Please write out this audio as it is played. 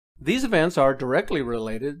These events are directly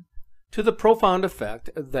related to the profound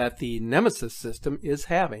effect that the Nemesis system is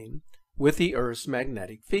having with the Earth's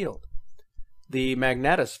magnetic field, the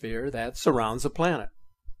magnetosphere that surrounds the planet.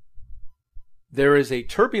 There is a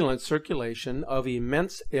turbulent circulation of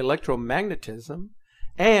immense electromagnetism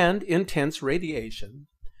and intense radiation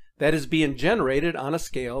that is being generated on a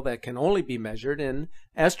scale that can only be measured in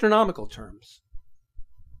astronomical terms.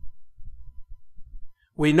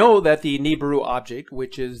 We know that the Nibiru object,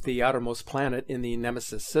 which is the outermost planet in the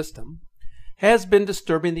Nemesis system, has been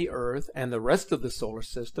disturbing the Earth and the rest of the solar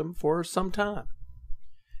system for some time.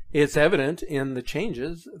 It's evident in the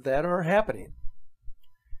changes that are happening.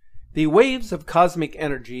 The waves of cosmic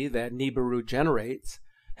energy that Nibiru generates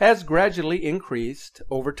has gradually increased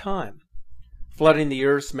over time, flooding the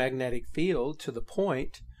Earth's magnetic field to the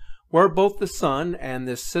point where both the Sun and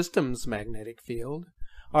this system's magnetic field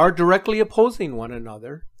are directly opposing one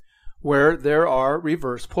another, where there are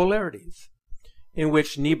reverse polarities, in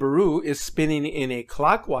which Nibiru is spinning in a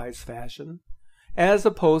clockwise fashion as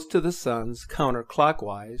opposed to the Sun's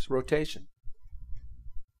counterclockwise rotation.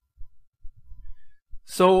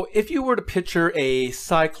 So if you were to picture a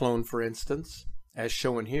cyclone, for instance, as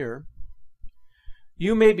shown here,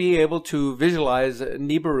 you may be able to visualize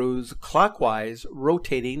Nibiru's clockwise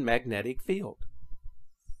rotating magnetic field.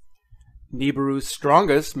 Nibiru's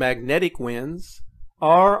strongest magnetic winds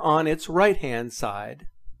are on its right-hand side,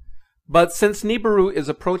 but since Nibiru is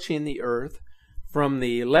approaching the Earth from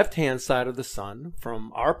the left-hand side of the Sun,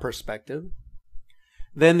 from our perspective,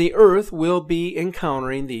 then the Earth will be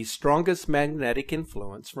encountering the strongest magnetic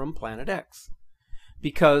influence from Planet X,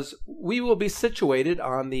 because we will be situated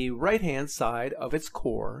on the right-hand side of its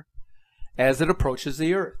core as it approaches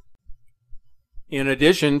the Earth. In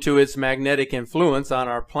addition to its magnetic influence on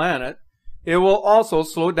our planet, it will also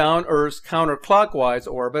slow down Earth's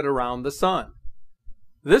counterclockwise orbit around the Sun.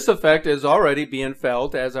 This effect is already being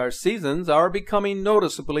felt as our seasons are becoming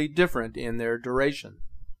noticeably different in their duration.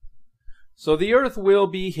 So the Earth will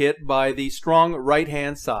be hit by the strong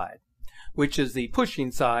right-hand side, which is the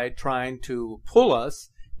pushing side trying to pull us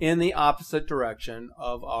in the opposite direction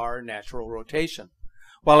of our natural rotation,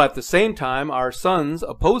 while at the same time our Sun's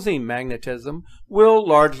opposing magnetism will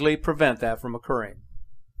largely prevent that from occurring.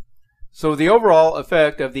 So the overall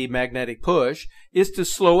effect of the magnetic push is to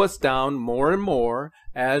slow us down more and more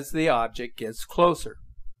as the object gets closer.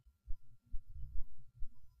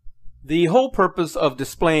 The whole purpose of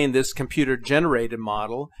displaying this computer-generated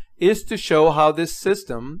model is to show how this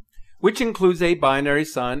system, which includes a binary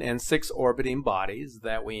sun and 6 orbiting bodies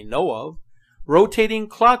that we know of, rotating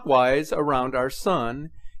clockwise around our Sun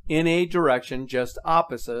in a direction just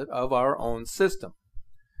opposite of our own system.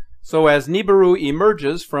 So as Nibiru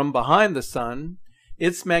emerges from behind the Sun,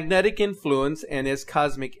 its magnetic influence and its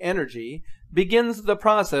cosmic energy begins the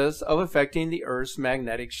process of affecting the Earth's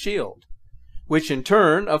magnetic shield, which in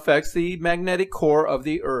turn affects the magnetic core of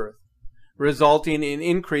the Earth, resulting in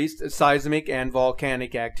increased seismic and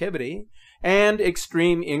volcanic activity and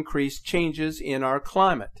extreme increased changes in our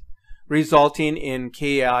climate, resulting in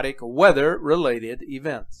chaotic weather-related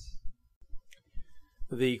events.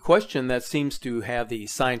 The question that seems to have the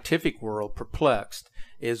scientific world perplexed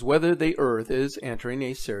is whether the Earth is entering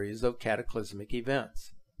a series of cataclysmic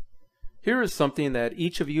events. Here is something that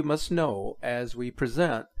each of you must know as we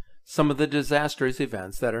present some of the disastrous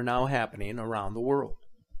events that are now happening around the world.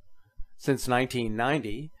 Since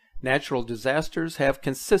 1990, natural disasters have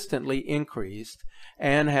consistently increased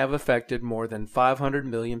and have affected more than 500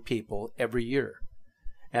 million people every year,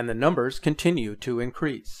 and the numbers continue to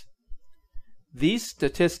increase. These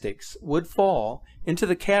statistics would fall into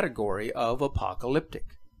the category of apocalyptic.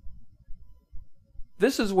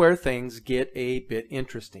 This is where things get a bit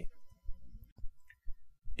interesting.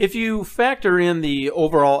 If you factor in the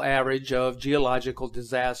overall average of geological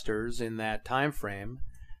disasters in that time frame,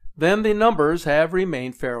 then the numbers have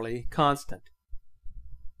remained fairly constant.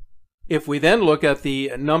 If we then look at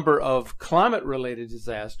the number of climate-related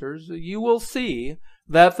disasters, you will see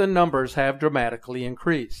that the numbers have dramatically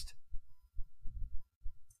increased.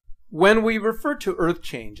 When we refer to Earth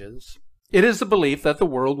changes, it is the belief that the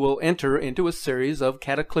world will enter into a series of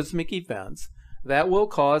cataclysmic events that will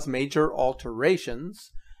cause major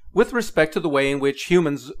alterations with respect to the way in which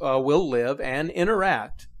humans will live and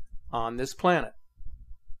interact on this planet.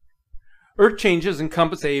 Earth changes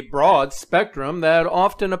encompass a broad spectrum that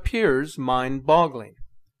often appears mind-boggling.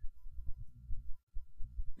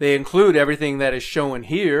 They include everything that is shown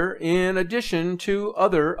here, in addition to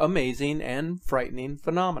other amazing and frightening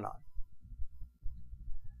phenomena.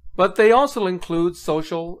 But they also include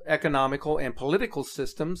social, economical, and political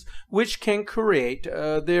systems which can create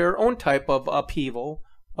their own type of upheaval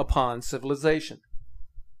upon civilization.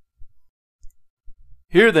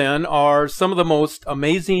 Here then are some of the most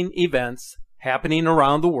amazing events happening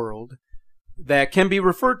around the world that can be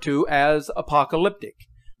referred to as apocalyptic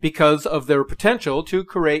because of their potential to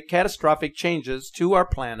create catastrophic changes to our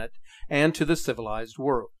planet and to the civilized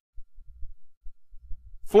world.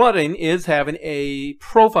 Flooding is having a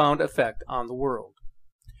profound effect on the world.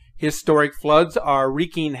 Historic floods are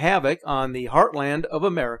wreaking havoc on the heartland of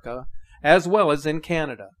America as well as in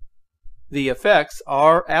Canada. The effects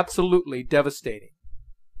are absolutely devastating.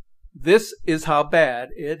 This is how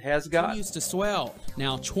bad it has gotten. Continues to swell.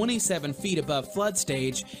 Now 27 feet above flood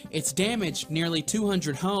stage, it's damaged nearly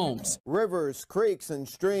 200 homes. Rivers, creeks, and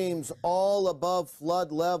streams all above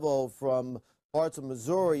flood level from parts of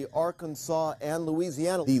Missouri, Arkansas, and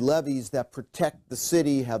Louisiana. The levees that protect the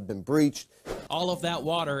city have been breached. All of that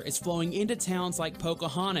water is flowing into towns like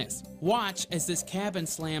Pocahontas. Watch as this cabin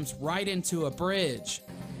slams right into a bridge.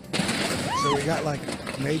 So we got like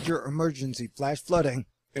major emergency flash flooding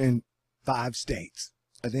in 5 states.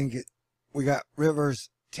 I think we got rivers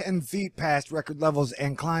 10 feet past record levels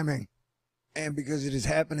and climbing. And because it is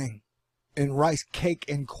happening in rice, cake,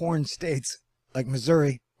 and corn states like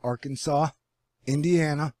Missouri, Arkansas,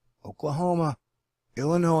 Indiana, Oklahoma,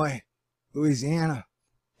 Illinois, Louisiana,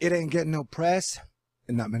 it ain't getting no press,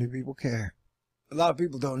 and not many people care. A lot of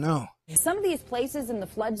people don't know. Some of these places in the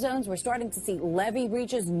flood zones, we're starting to see levee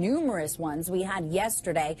breaches, numerous ones we had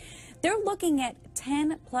yesterday. They're looking at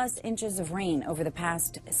 10+ inches of rain over the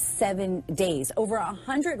past 7 days. Over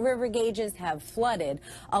 100 river gauges have flooded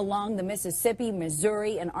along the Mississippi,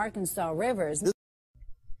 Missouri, and Arkansas rivers.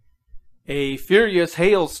 A furious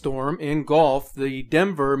hailstorm engulfed the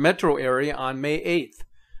Denver metro area on May 8th,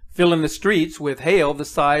 filling the streets with hail the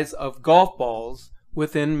size of golf balls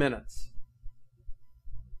within minutes.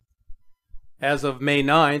 As of May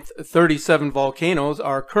 9th, 37 volcanoes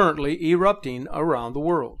are currently erupting around the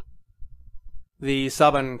world. The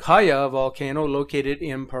Sabancaya volcano, located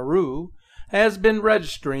in Peru, has been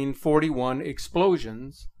registering 41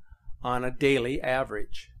 explosions on a daily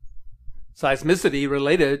average. Seismicity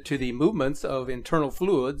related to the movements of internal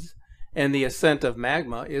fluids and the ascent of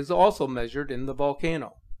magma is also measured in the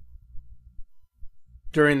volcano.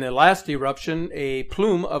 During the last eruption, a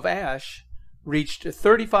plume of ash reached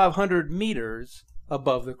 3,500 meters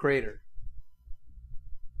above the crater.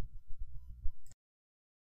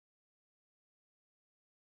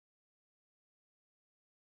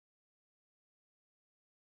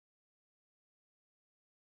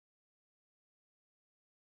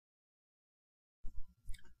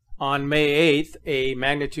 On May 8th, a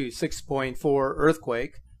magnitude 6.4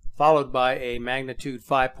 earthquake, followed by a magnitude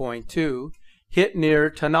 5.2, hit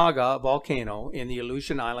near Tanaga volcano in the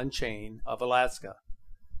Aleutian Island chain of Alaska.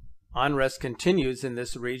 Unrest continues in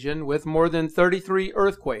this region with more than 33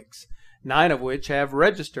 earthquakes, 9 of which have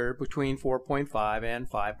registered between 4.5 and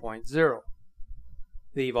 5.0.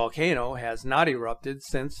 The volcano has not erupted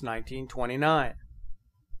since 1929.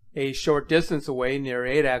 A short distance away near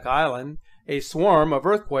Adak Island, a swarm of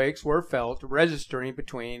earthquakes were felt, registering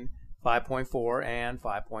between 5.4 and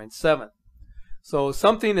 5.7. So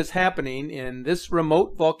something is happening in this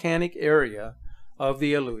remote volcanic area of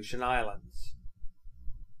the Aleutian Islands.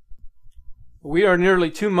 We are nearly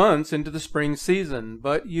 2 months into the spring season,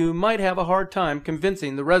 but you might have a hard time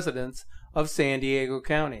convincing the residents of San Diego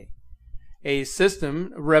County. A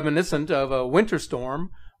system reminiscent of a winter storm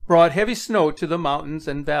brought heavy snow to the mountains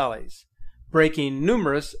and valleys, breaking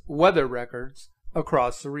numerous weather records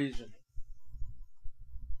across the region.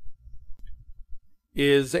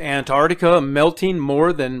 Is Antarctica melting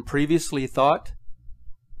more than previously thought?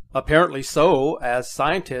 Apparently so, as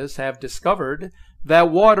scientists have discovered that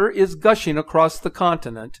water is gushing across the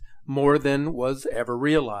continent more than was ever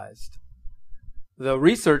realized. The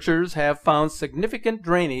researchers have found significant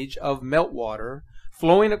drainage of meltwater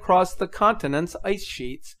flowing across the continent's ice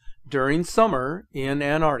sheets during summer in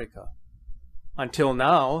Antarctica. Until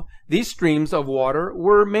now, these streams of water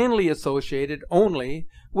were mainly associated only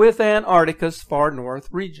with Antarctica's far north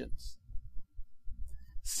regions.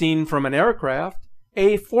 Seen from an aircraft,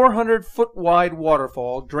 a 400-foot wide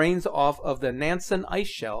waterfall drains off of the Nansen ice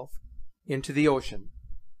shelf into the ocean.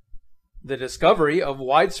 The discovery of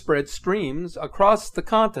widespread streams across the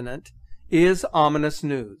continent is ominous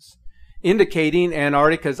news, indicating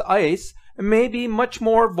Antarctica's ice may be much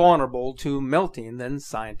more vulnerable to melting than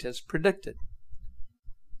scientists predicted.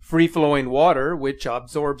 Free-flowing water, which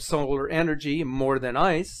absorbs solar energy more than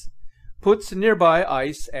ice, puts nearby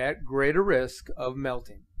ice at greater risk of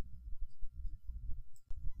melting.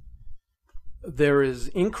 There is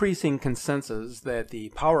increasing consensus that the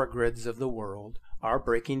power grids of the world are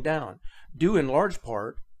breaking down, due in large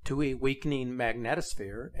part to a weakening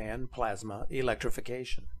magnetosphere and plasma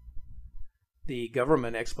electrification. The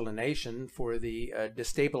government explanation for the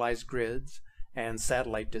destabilized grids and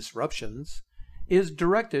satellite disruptions is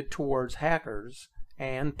directed towards hackers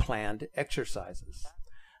and planned exercises,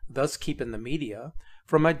 thus keeping the media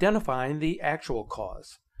from identifying the actual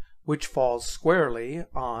cause, which falls squarely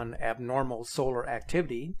on abnormal solar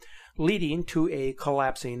activity leading to a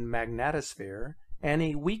collapsing magnetosphere and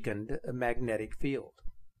a weakened magnetic field.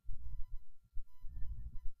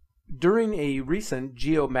 During a recent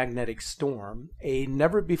geomagnetic storm, a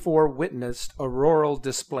never-before-witnessed auroral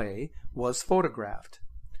display was photographed.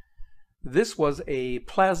 This was a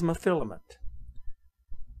plasma filament.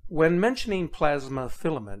 When mentioning plasma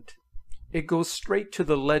filament, it goes straight to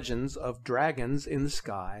the legends of dragons in the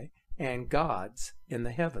sky and gods in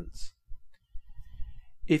the heavens.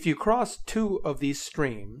 If you cross two of these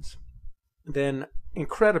streams, then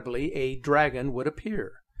incredibly a dragon would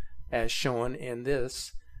appear, as shown in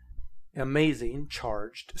this amazing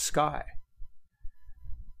charged sky.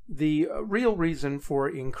 The real reason for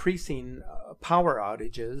increasing power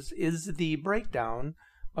outages is the breakdown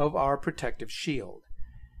of our protective shield,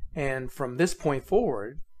 and from this point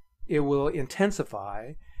forward, it will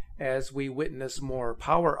intensify as we witness more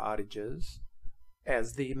power outages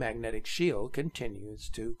as the magnetic shield continues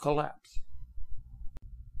to collapse.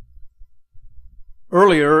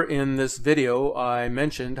 Earlier in this video, I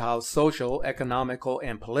mentioned how social, economical,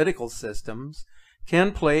 and political systems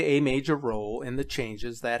can play a major role in the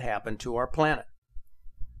changes that happen to our planet.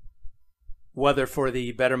 Whether for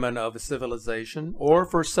the betterment of civilization or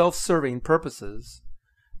for self-serving purposes,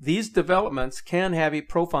 these developments can have a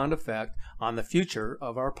profound effect on the future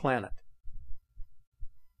of our planet.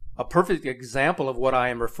 A perfect example of what I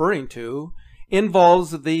am referring to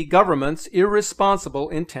involves the government's irresponsible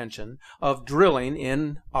intention of drilling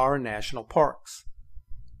in our national parks.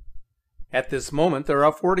 At this moment, there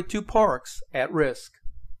are 42 parks at risk.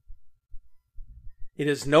 It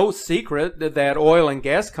is no secret that oil and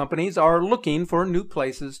gas companies are looking for new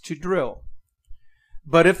places to drill.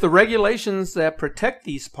 But if the regulations that protect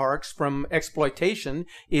these parks from exploitation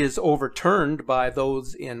is overturned by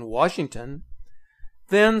those in Washington,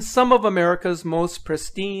 then some of America's most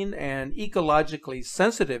pristine and ecologically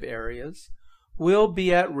sensitive areas will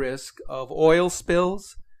be at risk of oil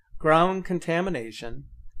spills, ground contamination,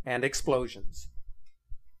 and explosions.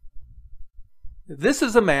 This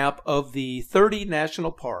is a map of the 30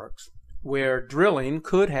 national parks where drilling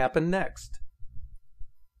could happen next.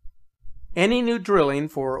 Any new drilling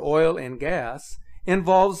for oil and gas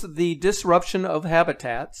involves the disruption of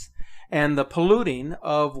habitats and the polluting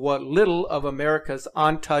of what little of America's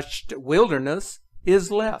untouched wilderness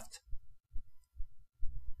is left.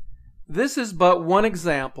 This is but one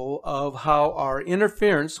example of how our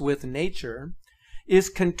interference with nature is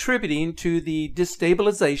contributing to the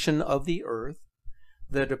destabilization of the earth,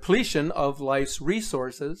 the depletion of life's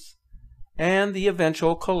resources, and the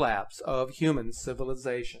eventual collapse of human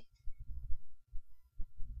civilization.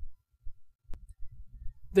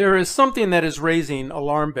 There is something that is raising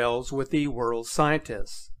alarm bells with the world's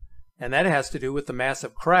scientists, and that has to do with the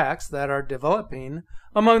massive cracks that are developing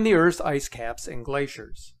among the Earth's ice caps and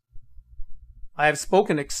glaciers. I have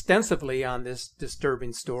spoken extensively on this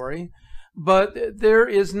disturbing story, but there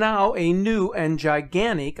is now a new and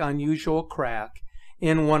gigantic unusual crack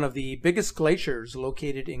in one of the biggest glaciers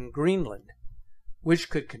located in Greenland, which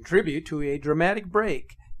could contribute to a dramatic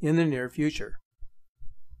break in the near future.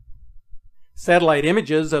 Satellite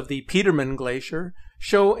images of the Petermann Glacier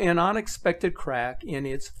show an unexpected crack in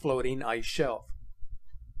its floating ice shelf.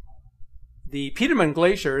 The Petermann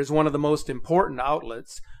Glacier is one of the most important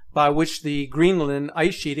outlets by which the Greenland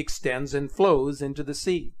ice sheet extends and flows into the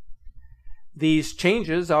sea. These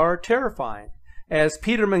changes are terrifying, as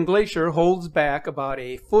Petermann Glacier holds back about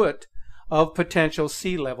a foot of potential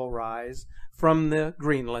sea level rise from the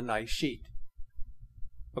Greenland ice sheet.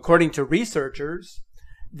 According to researchers,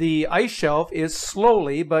 the ice shelf is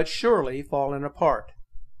slowly but surely falling apart.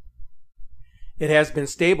 It has been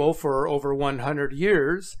stable for over 100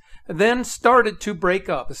 years, then started to break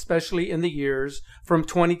up, especially in the years from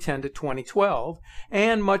 2010 to 2012,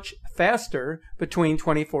 and much faster between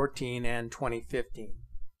 2014 and 2015.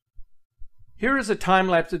 Here is a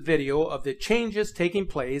time-lapse video of the changes taking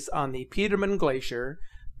place on the Petermann Glacier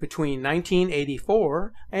between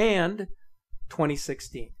 1984 and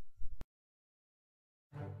 2016.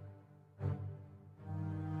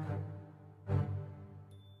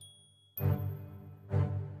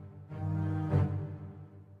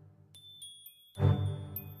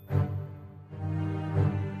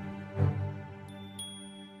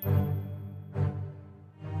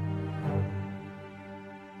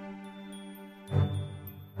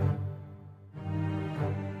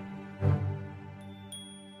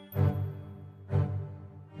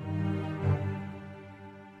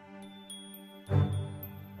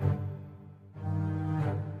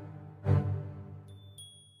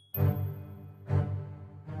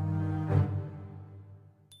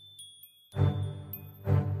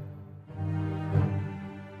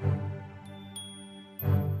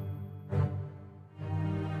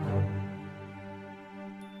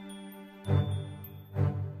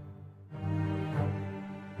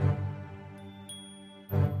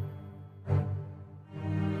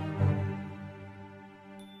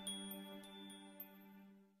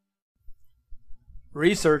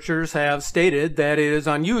 Researchers have stated that it is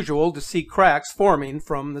unusual to see cracks forming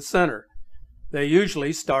from the center. They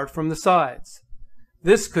usually start from the sides.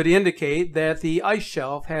 This could indicate that the ice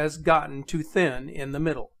shelf has gotten too thin in the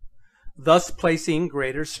middle, thus placing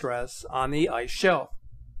greater stress on the ice shelf.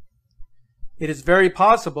 It is very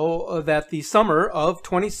possible that the summer of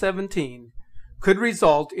 2017 could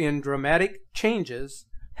result in dramatic changes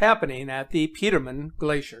happening at the Petermann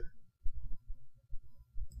Glacier.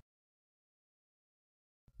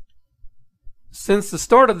 Since the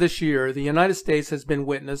start of this year, the United States has been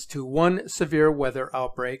witness to one severe weather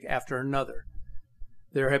outbreak after another.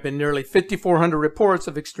 There have been nearly 5,400 reports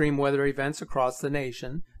of extreme weather events across the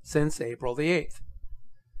nation since April the 8th.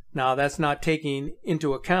 Now, that's not taking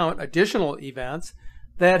into account additional events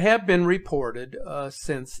that have been reported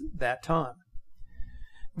since that time.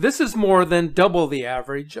 This is more than double the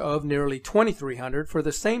average of nearly 2,300 for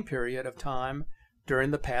the same period of time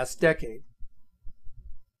during the past decade.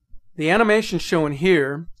 The animation shown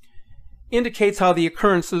here indicates how the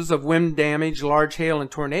occurrences of wind damage, large hail, and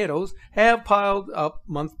tornadoes have piled up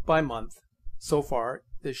month by month so far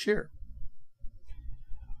this year.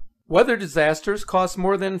 Weather disasters cost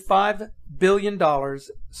more than $5 billion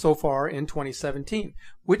so far in 2017,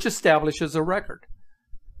 which establishes a record.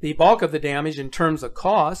 The bulk of the damage in terms of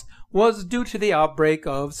cost was due to the outbreak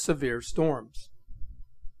of severe storms.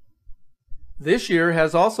 This year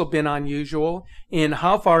has also been unusual in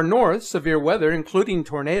how far north severe weather, including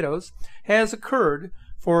tornadoes, has occurred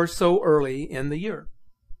for so early in the year.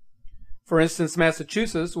 For instance,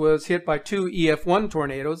 Massachusetts was hit by 2 EF1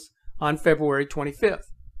 tornadoes on February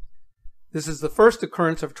 25th. This is the first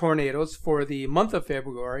occurrence of tornadoes for the month of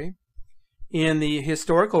February in the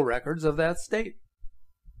historical records of that state.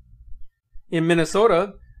 In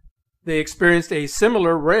Minnesota, they experienced a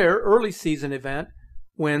similar rare early season event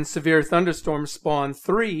when severe thunderstorms spawned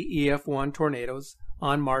 3 EF1 tornadoes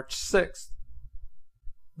on March 6th.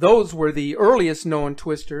 Those were the earliest known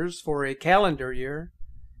twisters for a calendar year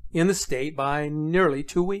in the state by nearly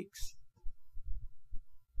 2 weeks.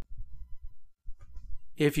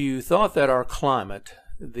 If you thought that our climate,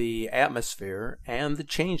 the atmosphere, and the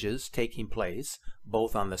changes taking place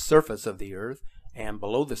both on the surface of the Earth and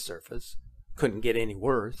below the surface couldn't get any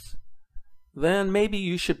worse, then maybe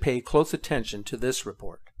you should pay close attention to this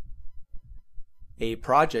report. A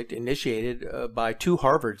project initiated by 2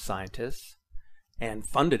 Harvard scientists and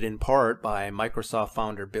funded in part by Microsoft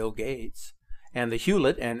founder Bill Gates and the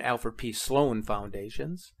Hewlett and Alfred P. Sloan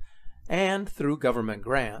Foundations, and through government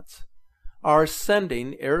grants, are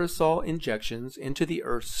sending aerosol injections into the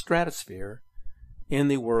Earth's stratosphere in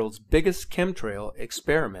the world's biggest chemtrail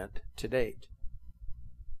experiment to date.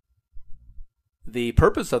 The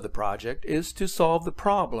purpose of the project is to solve the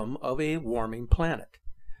problem of a warming planet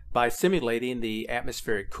by simulating the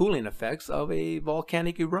atmospheric cooling effects of a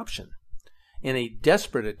volcanic eruption in a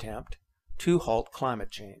desperate attempt to halt climate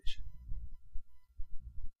change.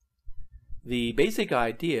 The basic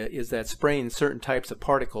idea is that spraying certain types of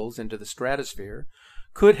particles into the stratosphere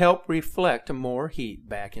could help reflect more heat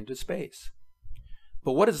back into space.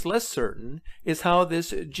 But what is less certain is how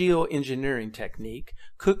this geoengineering technique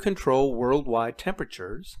could control worldwide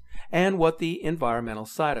temperatures and what the environmental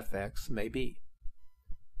side effects may be.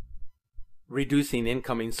 Reducing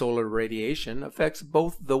incoming solar radiation affects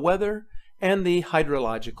both the weather and the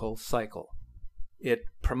hydrological cycle. It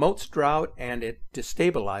promotes drought and it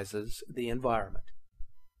destabilizes the environment.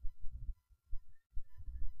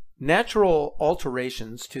 Natural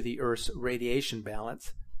alterations to the Earth's radiation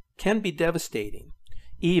balance can be devastating,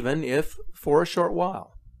 even if for a short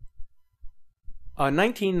while. A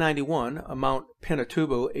 1991 Mount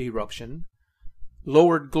Pinatubo eruption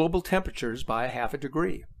lowered global temperatures by ½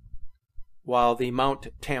 degree, while the Mount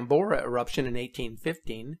Tambora eruption in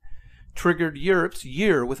 1815 triggered Europe's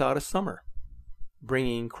year without a summer,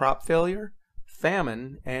 bringing crop failure,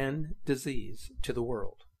 famine, and disease to the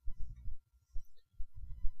world.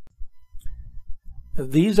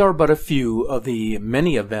 These are but a few of the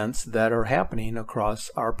many events that are happening across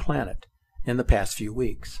our planet in the past few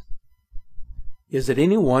weeks. Is it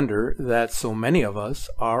any wonder that so many of us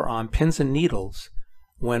are on pins and needles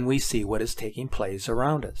when we see what is taking place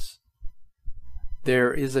around us?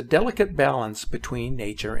 There is a delicate balance between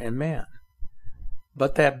nature and man,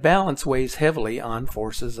 but that balance weighs heavily on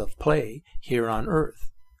forces of play here on Earth,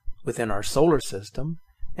 within our solar system,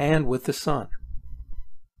 and with the sun.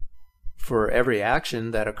 For every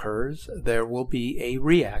action that occurs, there will be a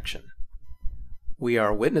reaction. We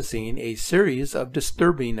are witnessing a series of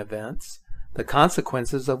disturbing events, the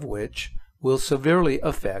consequences of which will severely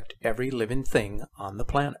affect every living thing on the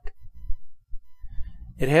planet.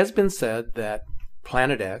 It has been said that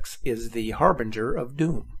Planet X is the harbinger of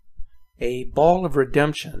doom, a ball of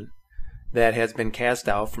redemption that has been cast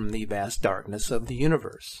out from the vast darkness of the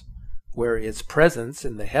universe, where its presence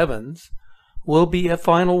in the heavens will be a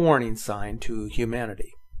final warning sign to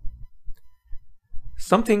humanity.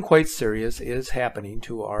 Something quite serious is happening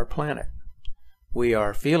to our planet. We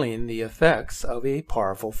are feeling the effects of a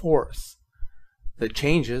powerful force. The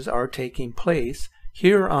changes are taking place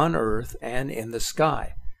here on Earth and in the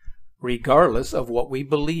sky, regardless of what we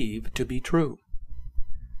believe to be true.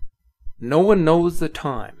 No one knows the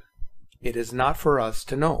time. It is not for us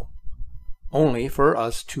to know, only for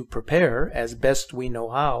us to prepare as best we know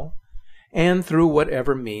how, and through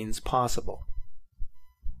whatever means possible.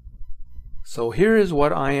 So here is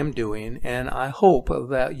what I am doing, and I hope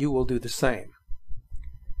that you will do the same.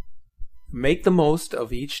 Make the most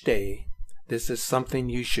of each day. This is something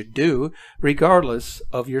you should do regardless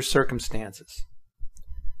of your circumstances.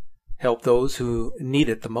 Help those who need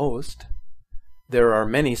it the most. There are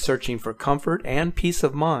many searching for comfort and peace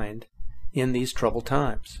of mind in these troubled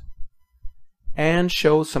times. And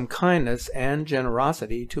show some kindness and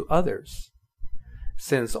generosity to others,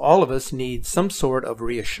 since all of us need some sort of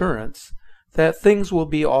reassurance that things will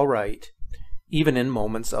be all right, even in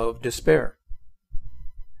moments of despair.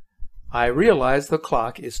 I realize the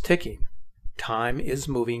clock is ticking. Time is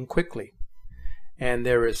moving quickly, and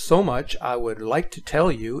there is so much I would like to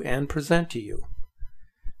tell you and present to you.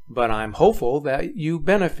 But I'm hopeful that you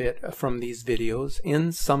benefit from these videos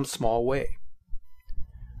in some small way.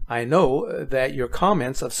 I know that your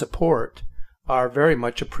comments of support are very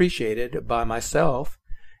much appreciated by myself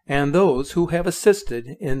and those who have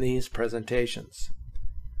assisted in these presentations.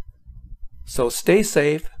 So stay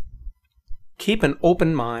safe, keep an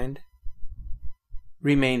open mind,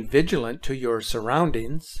 remain vigilant to your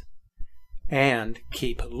surroundings, and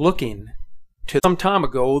keep looking. Some time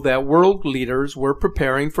ago that world leaders were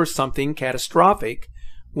preparing for something catastrophic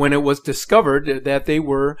when it was discovered that they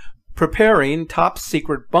were preparing top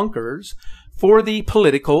secret bunkers for the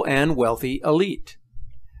political and wealthy elite.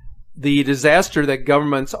 The disaster that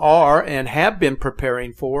governments are and have been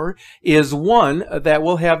preparing for is one that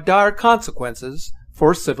will have dire consequences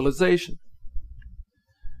for civilization.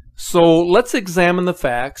 So let's examine the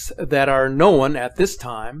facts that are known at this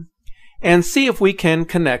time and see if we can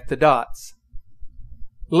connect the dots.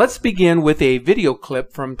 Let's begin with a video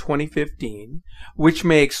clip from 2015, which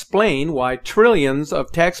may explain why trillions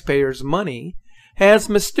of taxpayers' money has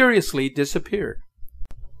mysteriously disappeared.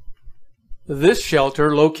 This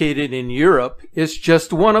shelter, located in Europe, is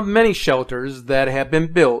just one of many shelters that have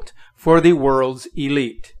been built for the world's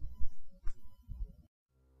elite.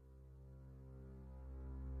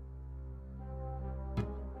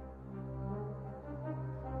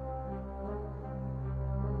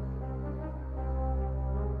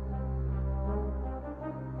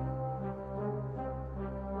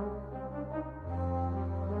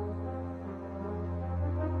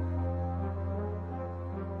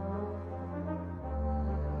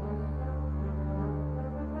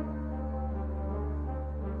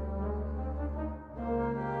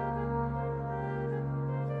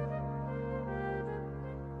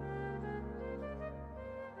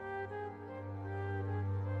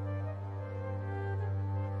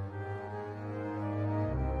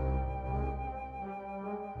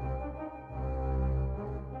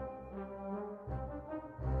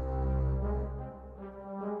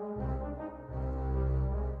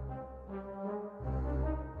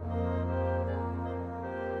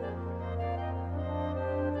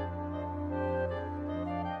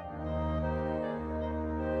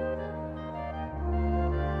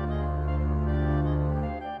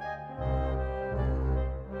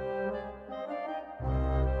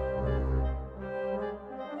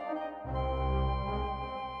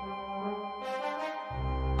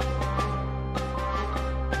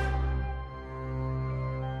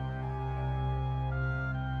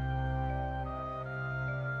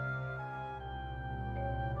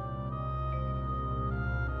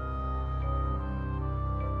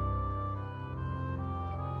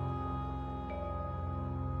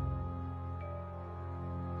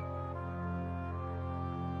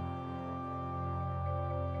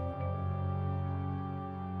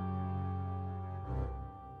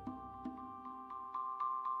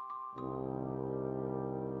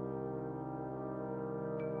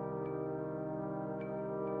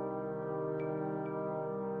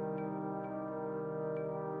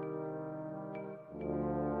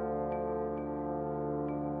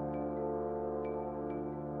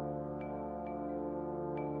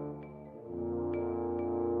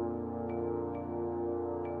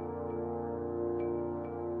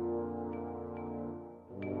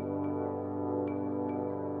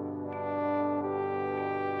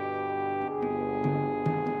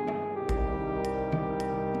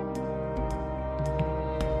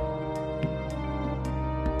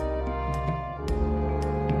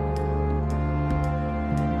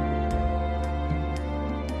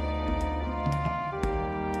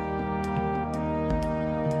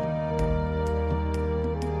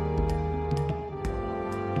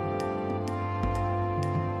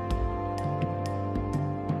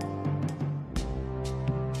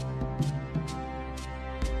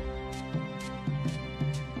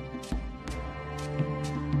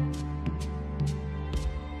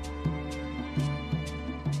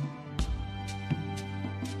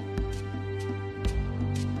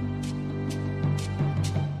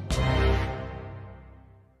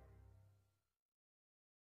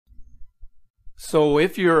 So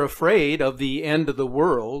if you're afraid of the end of the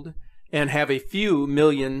world and have a few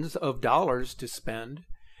millions of dollars to spend,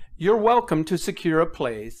 you're welcome to secure a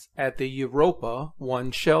place at the Europa One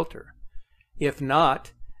shelter. If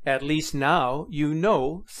not, at least now you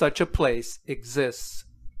know such a place exists.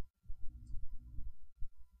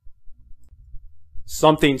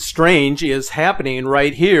 Something strange is happening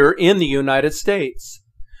right here in the United States.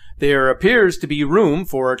 There appears to be room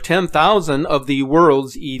for 10,000 of the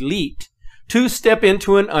world's elite to step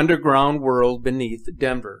into an underground world beneath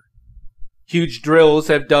Denver. Huge drills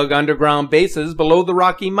have dug underground bases below the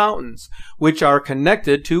Rocky Mountains, which are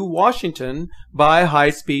connected to Washington by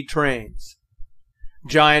high-speed trains.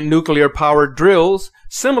 Giant nuclear-powered drills,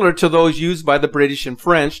 similar to those used by the British and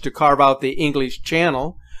French to carve out the English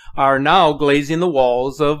Channel, are now glazing the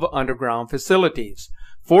walls of underground facilities,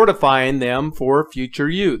 fortifying them for future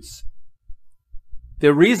use.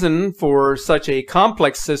 The reason for such a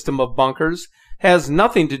complex system of bunkers has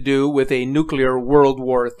nothing to do with a nuclear World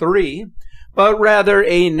War III, but rather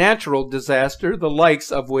a natural disaster the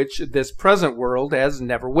likes of which this present world has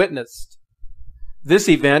never witnessed. This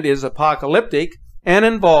event is apocalyptic and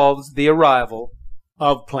involves the arrival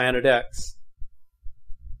of Planet X.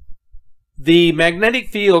 The magnetic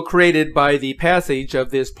field created by the passage of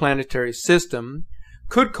this planetary system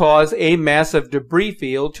could cause a massive debris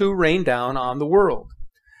field to rain down on the world.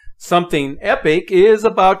 Something epic is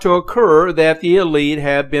about to occur that the elite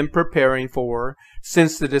have been preparing for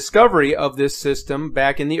since the discovery of this system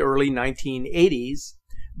back in the early 1980s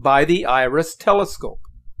by the IRIS telescope.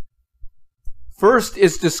 First,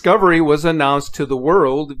 its discovery was announced to the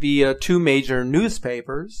world via 2 major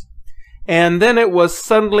newspapers, and then it was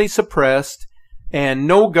suddenly suppressed and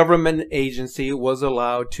no government agency was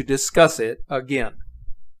allowed to discuss it again.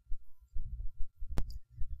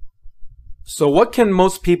 So what can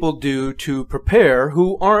most people do to prepare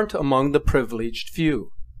who aren't among the privileged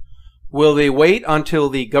few? Will they wait until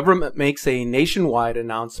the government makes a nationwide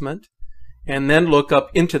announcement and then look up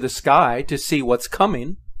into the sky to see what's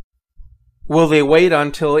coming? Will they wait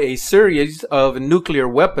until a series of nuclear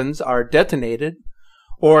weapons are detonated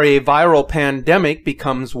or a viral pandemic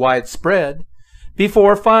becomes widespread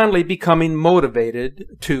before finally becoming motivated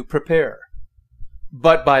to prepare?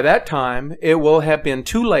 But by that time, it will have been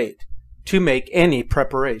too late to make any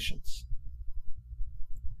preparations.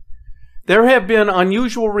 There have been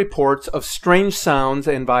unusual reports of strange sounds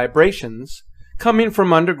and vibrations coming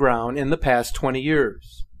from underground in the past 20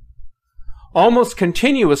 years. Almost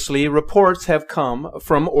continuously, reports have come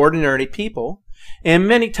from ordinary people in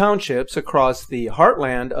many townships across the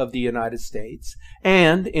heartland of the United States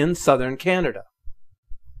and in southern Canada.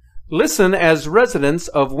 Listen as residents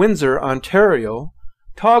of Windsor, Ontario,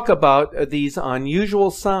 talk about these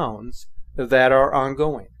unusual sounds that are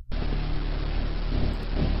ongoing.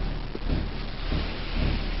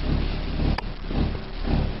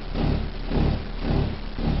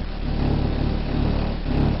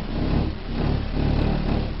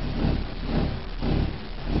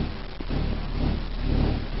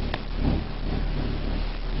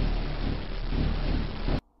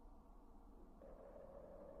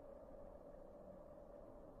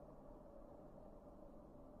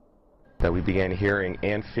 That we began hearing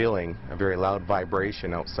and feeling a very loud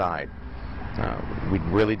vibration outside. We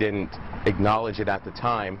really didn't acknowledge it at the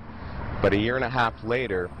time, but a year and a half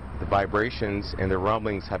later, the vibrations and the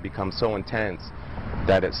rumblings have become so intense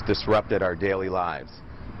that it's disrupted our daily lives.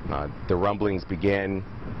 The rumblings begin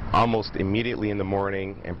almost immediately in the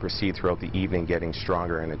morning and proceed throughout the evening, getting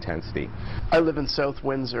stronger in intensity. I live in South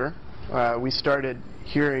Windsor. We started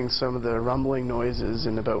hearing some of the rumbling noises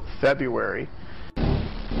in about February.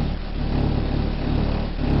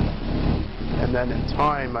 And then in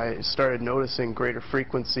time, I started noticing greater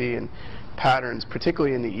frequency and patterns,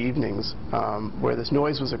 particularly in the evenings, where this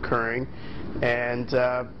noise was occurring. And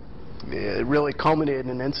it really culminated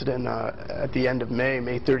in an incident at the end of May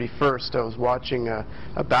 31st. I was watching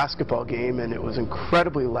a basketball game, and it was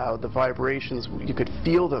incredibly loud. The vibrations, you could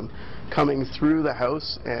feel them coming through the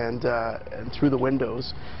house and through the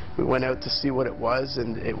windows. We went out to see what it was,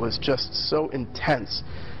 and it was just so intense.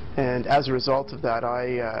 And as a result of that,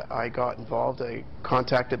 I got involved. I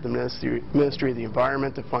contacted the Ministry of the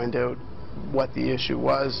Environment to find out what the issue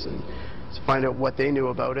was and to find out what they knew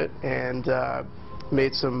about it, and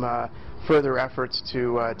made some further efforts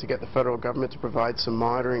to get the federal government to provide some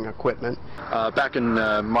monitoring equipment. Back in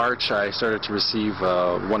March, I started to receive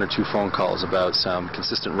 1 or 2 phone calls about some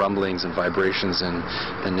consistent rumblings and vibrations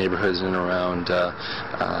in neighborhoods in and around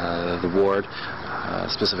the ward.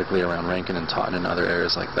 specifically around Rankin and Taunton and other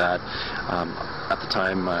areas like that. At the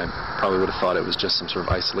time, I probably would have thought it was just some sort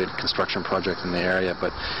of isolated construction project in the area,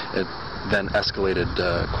 but it then escalated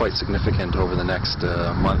quite significant over the next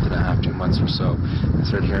month and a half, 2 months or so. I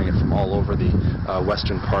started hearing it from all over the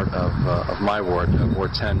western part of my ward,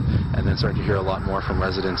 Ward 10, and then started to hear a lot more from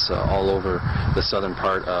residents all over the southern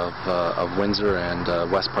part of Windsor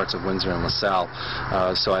and west parts of Windsor and LaSalle.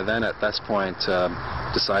 So I then, at this point,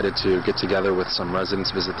 decided to get together with some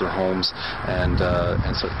residents, visit their homes, and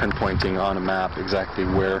start pinpointing on a map exactly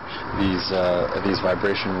where these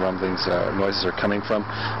vibration rumblings, noises are coming from.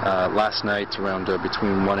 Last night, around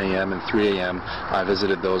between 1 a.m. and 3 a.m., I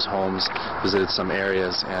visited those homes, visited some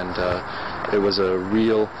areas, and it was a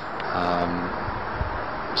real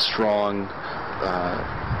strong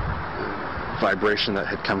vibration that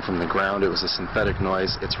had come from the ground. It was a synthetic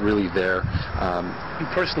noise. It's really there. You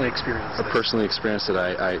personally experienced it? I personally experienced it.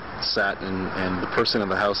 I sat and the person in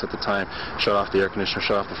the house at the time shut off the air conditioner,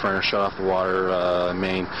 shut off the furnace, shut off the water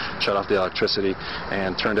main, shut off the electricity,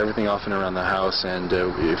 and turned everything off and around the house. And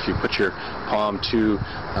if you put your palm to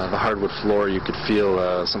the hardwood floor, you could feel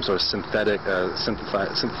some sort of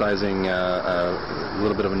synthesizing a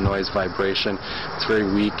little bit of a noise vibration. It's very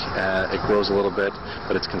weak. It grows a little bit,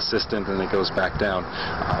 but it's consistent, and it goes back down.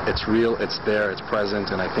 It's real, it's there, it's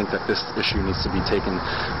present, and I think that this issue needs to be taken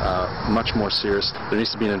much more serious. There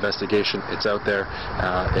needs to be an investigation. It's out there.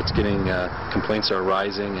 It's getting, complaints are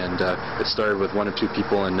rising, and it started with 1 or 2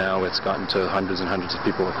 people, and now it's gotten to hundreds and hundreds of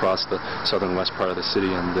people across the southern west part of the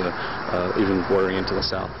city, and even bordering into the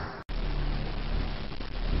south.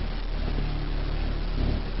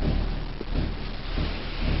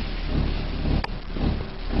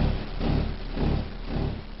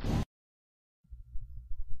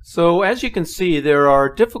 So, as you can see, there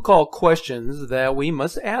are difficult questions that we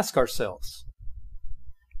must ask ourselves.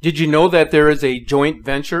 Did you know that there is a joint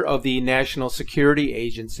venture of the National Security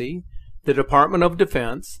Agency, the Department of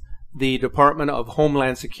Defense, the Department of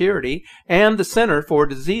Homeland Security, and the Center for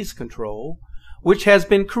Disease Control, which has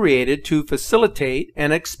been created to facilitate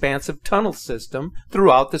an expansive tunnel system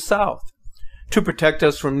throughout the South to protect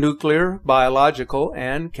us from nuclear, biological,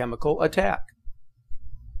 and chemical attack?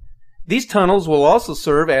 These tunnels will also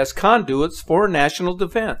serve as conduits for national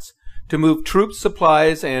defense to move troops,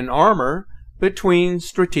 supplies, and armor between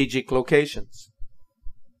strategic locations.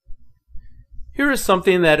 Here is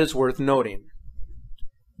something that is worth noting.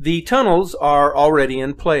 The tunnels are already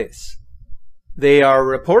in place. They are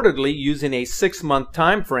reportedly using a 6-month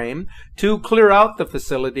time frame to clear out the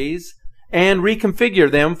facilities and reconfigure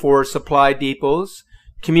them for supply depots,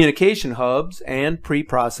 communication hubs, and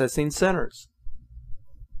pre-processing centers.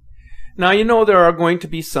 Now, you know there are going to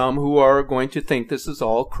be some who are going to think this is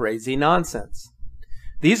all crazy nonsense.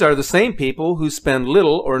 These are the same people who spend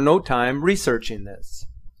little or no time researching this.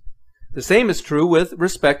 The same is true with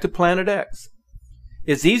respect to Planet X.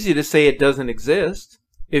 It's easy to say it doesn't exist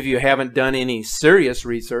if you haven't done any serious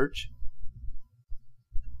research.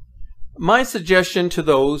 My suggestion to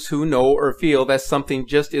those who know or feel that something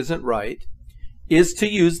just isn't right is to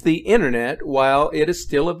use the internet while it is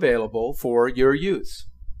still available for your use.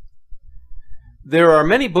 There are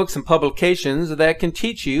many books and publications that can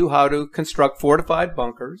teach you how to construct fortified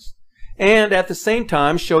bunkers and at the same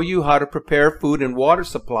time show you how to prepare food and water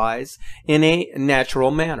supplies in a natural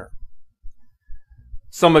manner.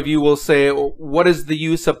 Some of you will say, what is the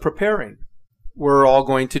use of preparing? We're all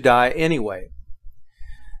going to die anyway.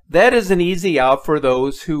 That is an easy out for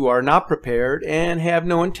those who are not prepared and have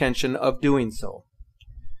no intention of doing so.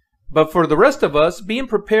 But for the rest of us, being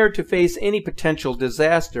prepared to face any potential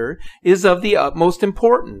disaster is of the utmost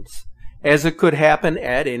importance, as it could happen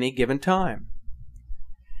at any given time.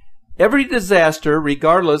 Every disaster,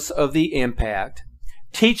 regardless of the impact,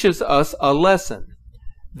 teaches us a lesson,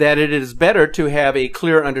 that it is better to have a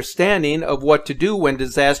clear understanding of what to do when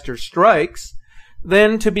disaster strikes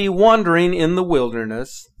than to be wandering in the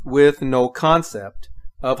wilderness with no concept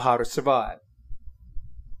of how to survive.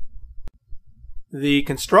 The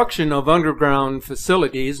construction of underground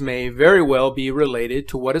facilities may very well be related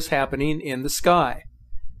to what is happening in the sky.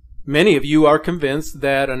 Many of you are convinced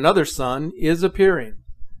that another sun is appearing.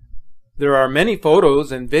 There are many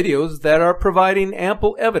photos and videos that are providing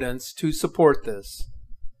ample evidence to support this.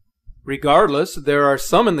 Regardless, there are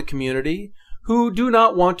some in the community who do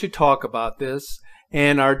not want to talk about this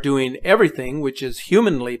and are doing everything which is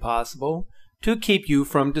humanly possible to keep you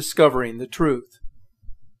from discovering the truth.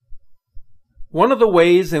 One of the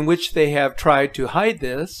ways in which they have tried to hide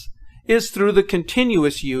this is through the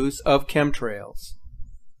continuous use of chemtrails.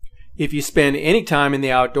 If you spend any time in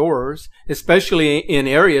the outdoors, especially in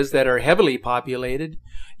areas that are heavily populated,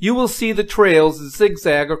 you will see the trails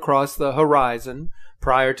zigzag across the horizon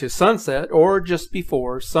prior to sunset or just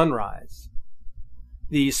before sunrise.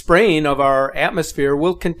 The spraying of our atmosphere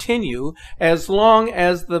will continue as long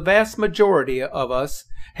as the vast majority of us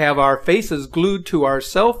have our faces glued to our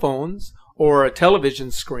cell phones or a television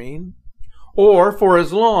screen, or for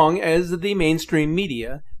as long as the mainstream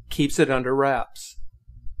media keeps it under wraps.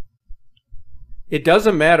 It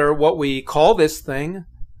doesn't matter what we call this thing,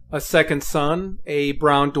 a second sun, a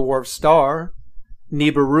brown dwarf star,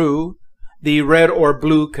 Nibiru, the red or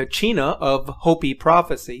blue Kachina of Hopi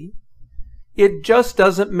prophecy. It just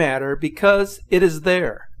doesn't matter because it is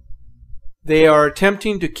there. They are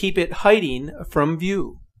attempting to keep it hiding from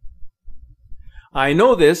view. I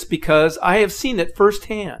know this because I have seen it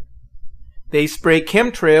firsthand. They spray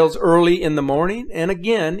chemtrails early in the morning and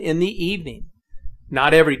again in the evening.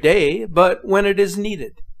 Not every day, but when it is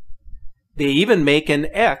needed. They even make an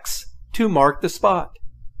X to mark the spot.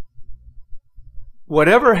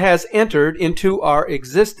 Whatever has entered into our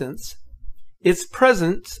existence, its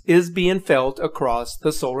presence is being felt across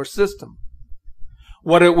the solar system.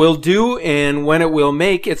 What it will do and when it will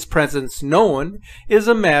make its presence known is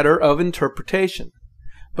a matter of interpretation.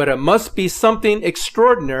 But it must be something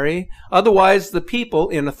extraordinary, otherwise the people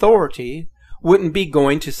in authority wouldn't be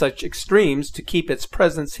going to such extremes to keep its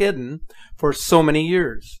presence hidden for so many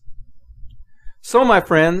years. So, my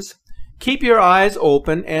friends, keep your eyes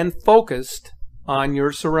open and focused on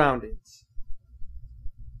your surroundings.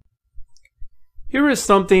 Here is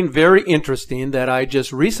something very interesting that I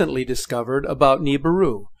just recently discovered about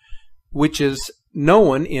Nibiru, which is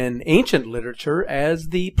known in ancient literature as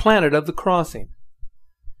the planet of the crossing.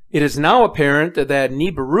 It is now apparent that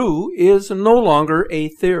Nibiru is no longer a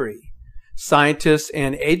theory. Scientists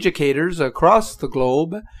and educators across the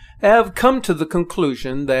globe have come to the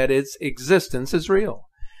conclusion that its existence is real,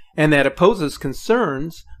 and that it poses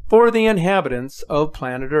concerns for the inhabitants of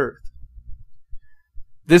planet Earth.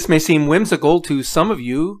 This may seem whimsical to some of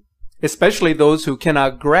you, especially those who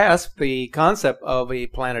cannot grasp the concept of a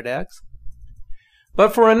Planet X.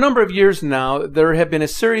 But for a number of years now, there have been a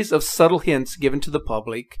series of subtle hints given to the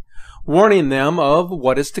public, warning them of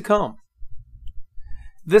what is to come.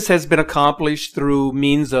 This has been accomplished through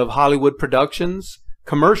means of Hollywood productions,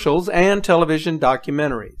 commercials, and television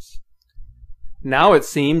documentaries. Now it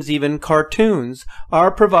seems even cartoons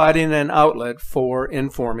are providing an outlet for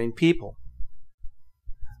informing people.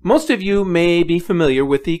 Most of you may be familiar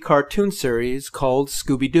with the cartoon series called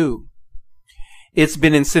Scooby-Doo. It's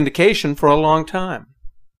been in syndication for a long time.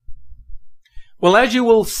 Well, as you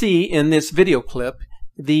will see in this video clip,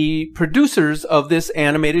 the producers of this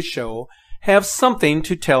animated show have something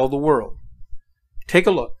to tell the world. Take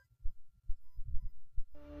a look.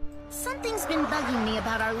 Something's been bugging me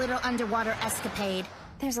about our little underwater escapade.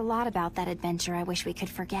 There's a lot about that adventure I wish we could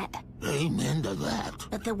forget. Amen to that.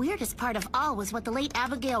 But the weirdest part of all was what the late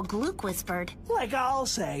Abigail Gluck whispered. Like I'll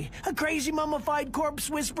say, a crazy mummified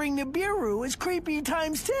corpse whispering Nibiru is creepy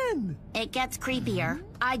times 10. It gets creepier.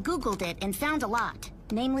 I googled it and found a lot.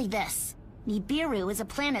 Namely this. Nibiru is a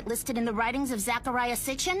planet listed in the writings of Zecharia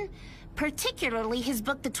Sitchin, particularly his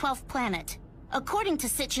book The 12th Planet. According to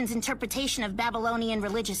Sitchin's interpretation of Babylonian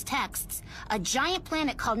religious texts, a giant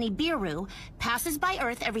planet called Nibiru passes by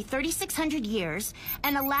Earth every 3,600 years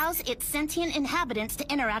and allows its sentient inhabitants to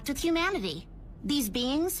interact with humanity. These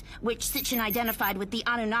beings, which Sitchin identified with the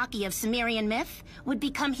Anunnaki of Sumerian myth, would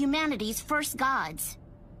become humanity's first gods.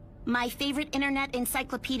 My favorite internet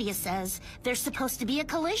encyclopedia says there's supposed to be a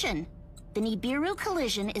collision. The Nibiru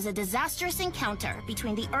collision is a disastrous encounter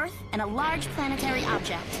between the Earth and a large planetary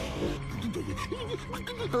object.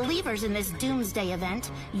 Believers in this doomsday event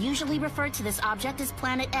usually refer to this object as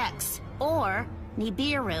Planet X, or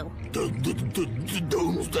Nibiru. The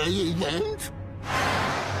doomsday event?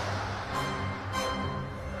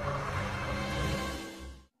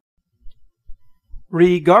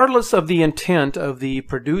 Regardless of the intent of the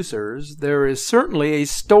producers, there is certainly a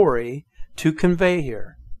story to convey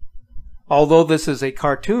here. Although this is a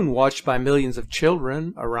cartoon watched by millions of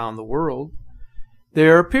children around the world,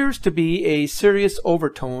 there appears to be a serious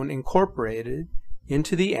overtone incorporated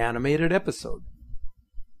into the animated episode.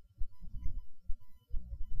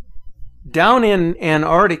 Down in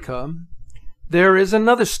Antarctica, there is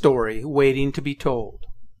another story waiting to be told.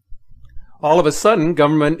 All of a sudden,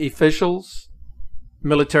 government officials,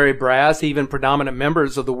 military brass, even predominant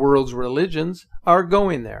members of the world's religions are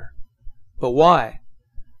going there. But why?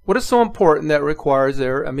 What is so important that requires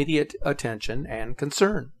their immediate attention and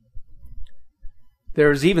concern?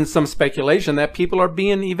 There's even some speculation that people are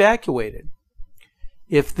being evacuated.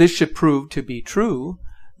 If this should prove to be true,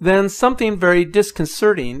 then something very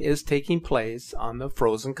disconcerting is taking place on the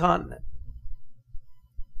frozen continent.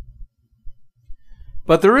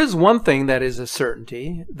 But there is one thing that is a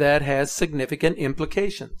certainty that has significant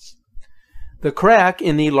implications. The crack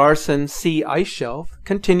in the Larsen C ice shelf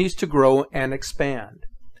continues to grow and expand.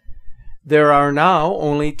 There are now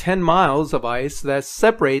only 10 miles of ice that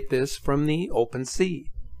separate this from the open sea.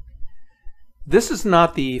 This is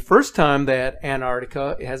not the first time that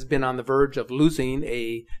Antarctica has been on the verge of losing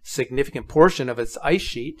a significant portion of its ice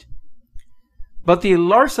sheet. But the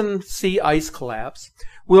Larsen C ice collapse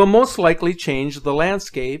will most likely change the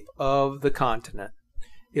landscape of the continent.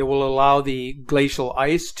 It will allow the glacial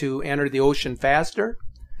ice to enter the ocean faster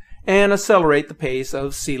and accelerate the pace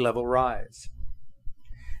of sea level rise.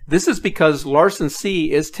 This is because Larsen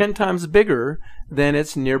C is 10 times bigger than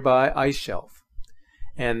its nearby ice shelf,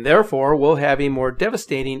 and therefore will have a more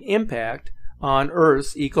devastating impact on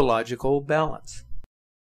Earth's ecological balance.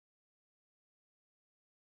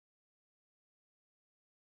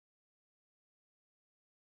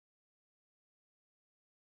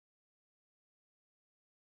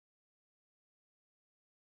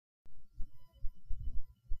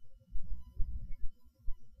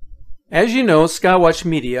 As you know, Skywatch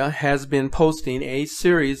Media has been posting a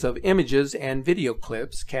series of images and video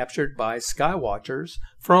clips captured by skywatchers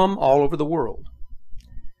from all over the world.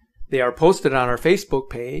 They are posted on our Facebook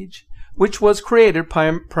page, which was created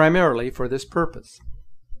primarily for this purpose.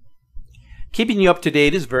 Keeping you up to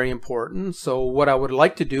date is very important, so what I would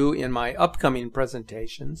like to do in my upcoming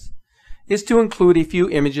presentations is to include a few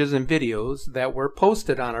images and videos that were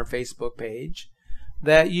posted on our Facebook page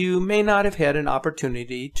that you may not have had an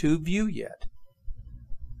opportunity to view yet.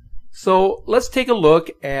 So let's take a look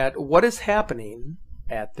at what is happening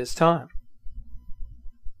at this time.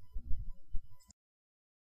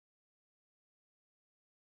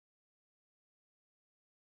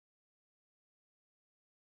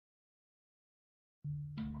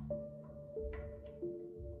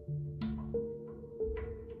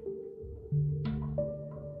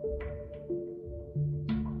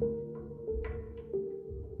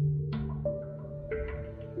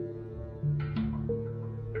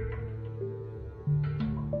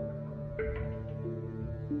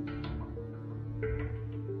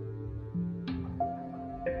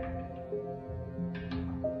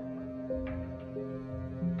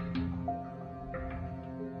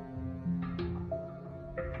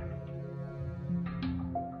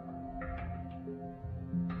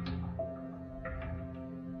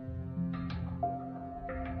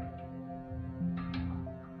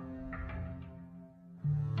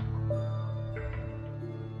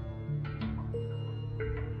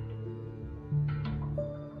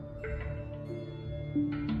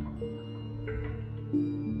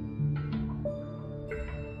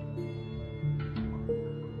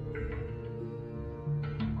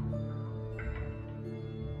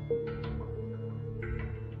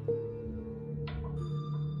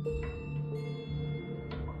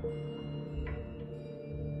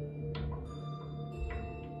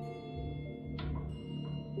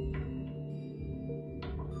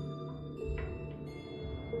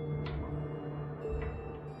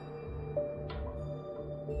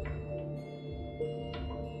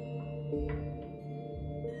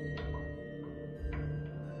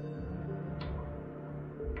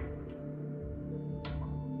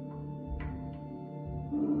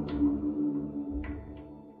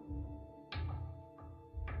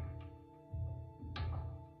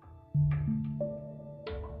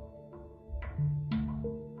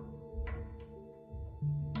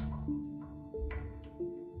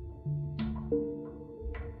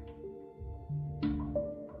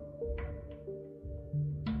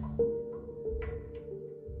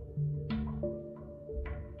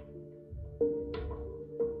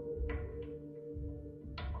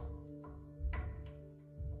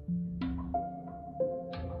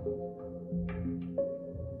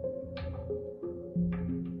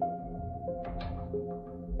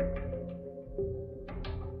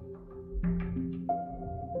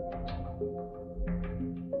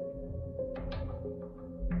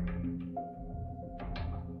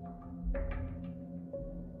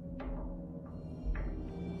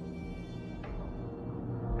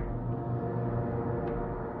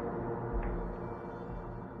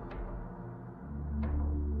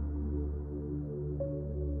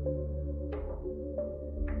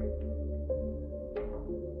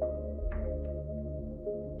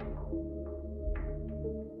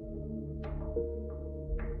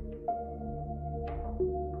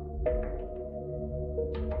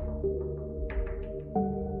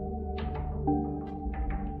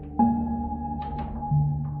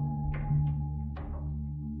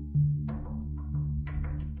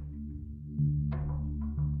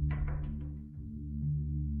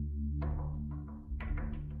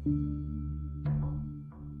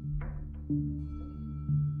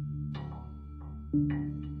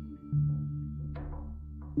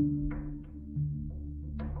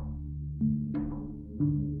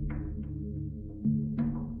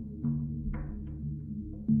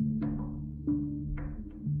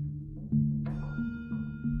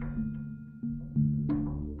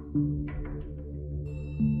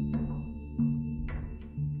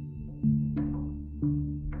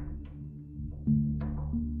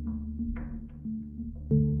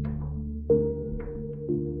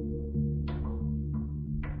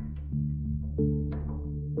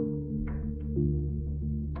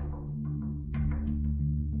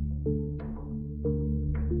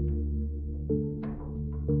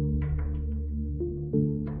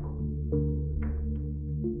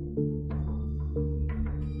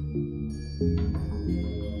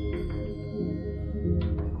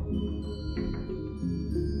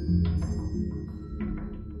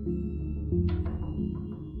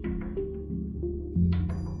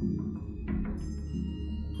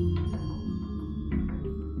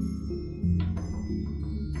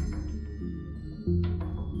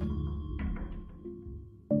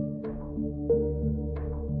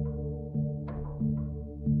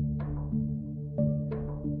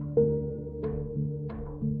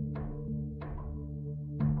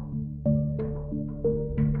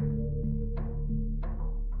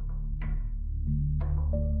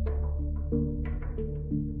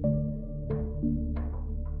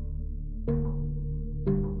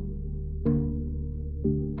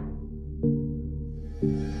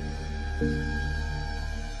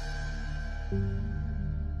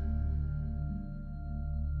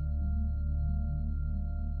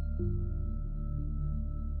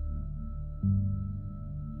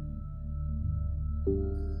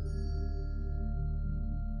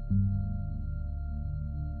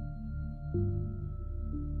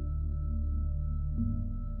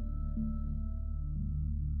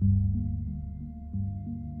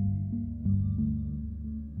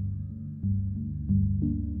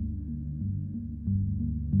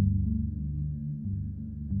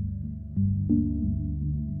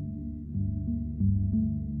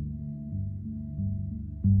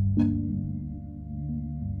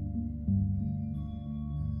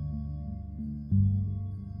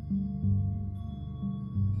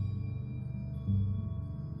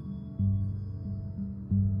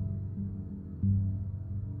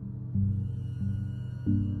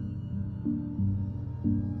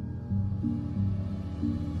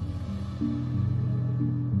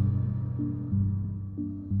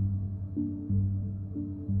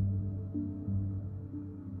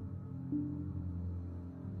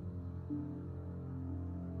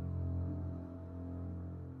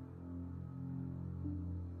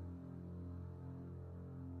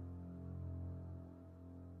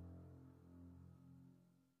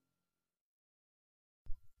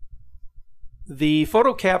 The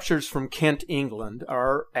photo captures from Kent, England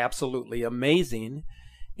are absolutely amazing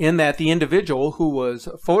in that the individual who was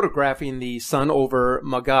photographing the sun over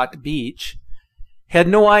Magat Beach had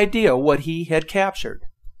no idea what he had captured.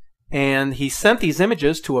 And he sent these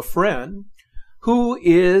images to a friend who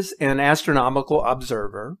is an astronomical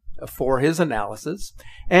observer for his analysis,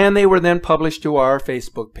 and they were then published to our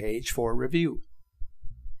Facebook page for review.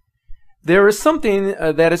 There is something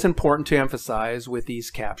that is important to emphasize with these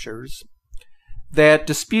captures that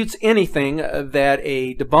disputes anything that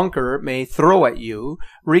a debunker may throw at you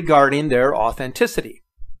regarding their authenticity.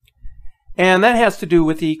 And that has to do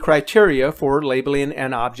with the criteria for labeling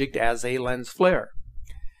an object as a lens flare.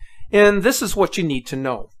 And this is what you need to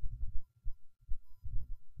know.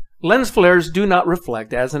 Lens flares do not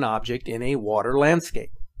reflect as an object in a water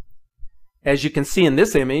landscape. As you can see in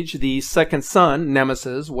this image, the second sun,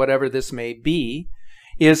 Nemesis, whatever this may be,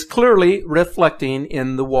 is clearly reflecting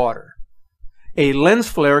in the water. A lens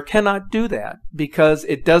flare cannot do that because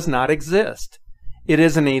it does not exist. It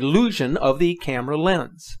is an illusion of the camera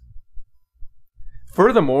lens.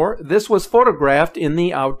 Furthermore, this was photographed in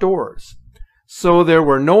the outdoors, so there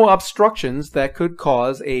were no obstructions that could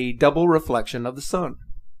cause a double reflection of the sun.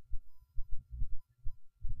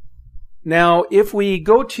 Now, if we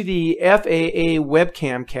go to the FAA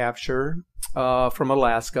webcam capture from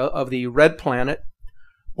Alaska of the red planet,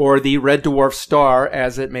 or the red dwarf star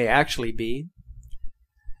as it may actually be,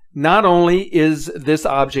 not only is this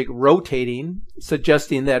object rotating,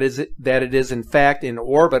 suggesting that it is in fact in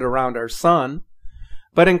orbit around our sun,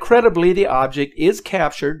 but incredibly the object is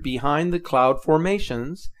captured behind the cloud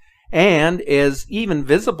formations and is even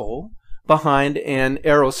visible behind an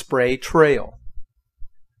aerospray trail.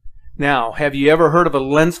 Now, have you ever heard of a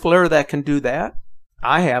lens flare that can do that?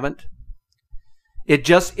 I haven't. It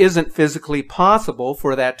just isn't physically possible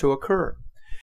for that to occur.